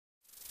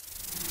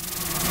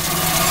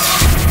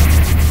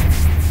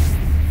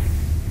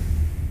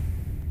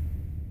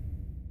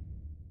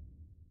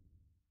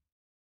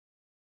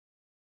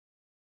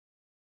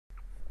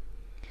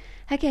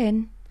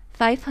Again,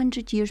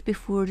 500 years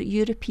before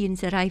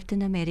Europeans arrived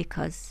in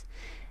Americas,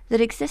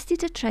 there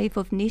existed a tribe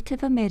of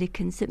Native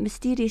Americans that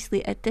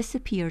mysteriously had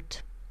disappeared.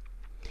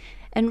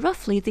 In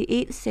roughly the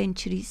 8th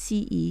century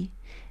CE,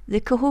 the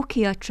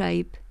Cahokia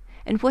tribe,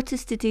 in what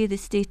is today the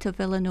state of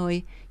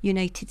Illinois,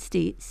 United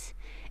States,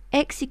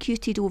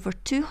 executed over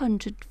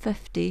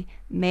 250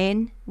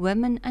 men,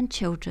 women, and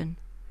children.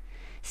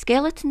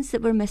 Skeletons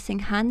that were missing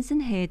hands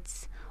and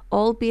heads,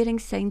 all bearing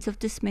signs of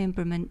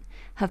dismemberment,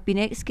 have been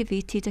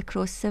excavated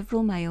across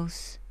several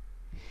miles.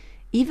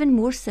 Even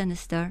more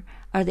sinister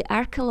are the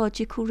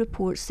archaeological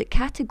reports that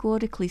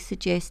categorically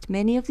suggest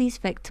many of these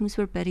victims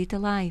were buried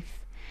alive,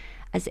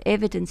 as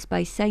evidenced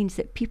by signs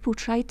that people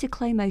tried to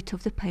climb out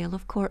of the pile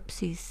of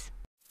corpses.